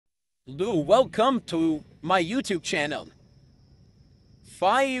Welcome to my YouTube channel.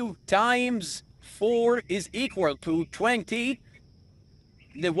 5 times 4 is equal to 20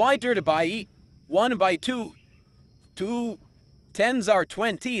 divided by 1 by 2. 2 tens are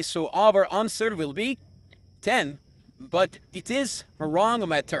 20, so our answer will be 10, but it is a wrong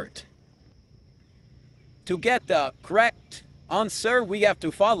method. To get the correct answer, we have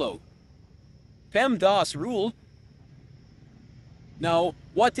to follow PEMDAS rule. Now,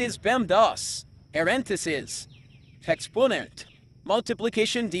 what is PEMDAS? Parentheses, exponent,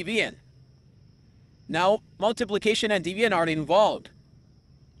 multiplication, division. Now, multiplication and division are involved.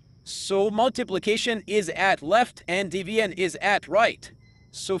 So multiplication is at left and division is at right.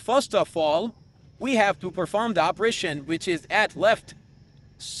 So first of all, we have to perform the operation which is at left.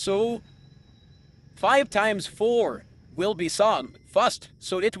 So 5 times 4 will be solved first.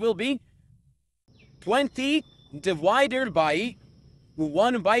 So it will be 20 divided by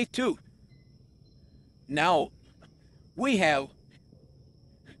 1 by 2. Now, we have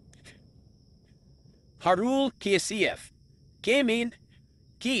Harul KCF. K mean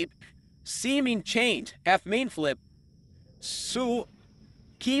keep, C mean change, F mean flip. So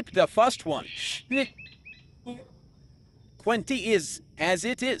keep the first one. 20 is as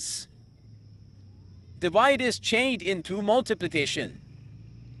it is. Divide is changed into multiplication.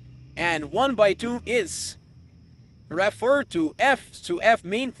 And 1 by 2 is refer to F, so F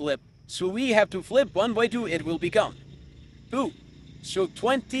mean flip. So we have to flip 1 by 2, it will become 2. So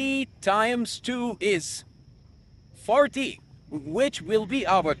 20 times 2 is 40, which will be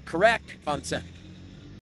our correct answer.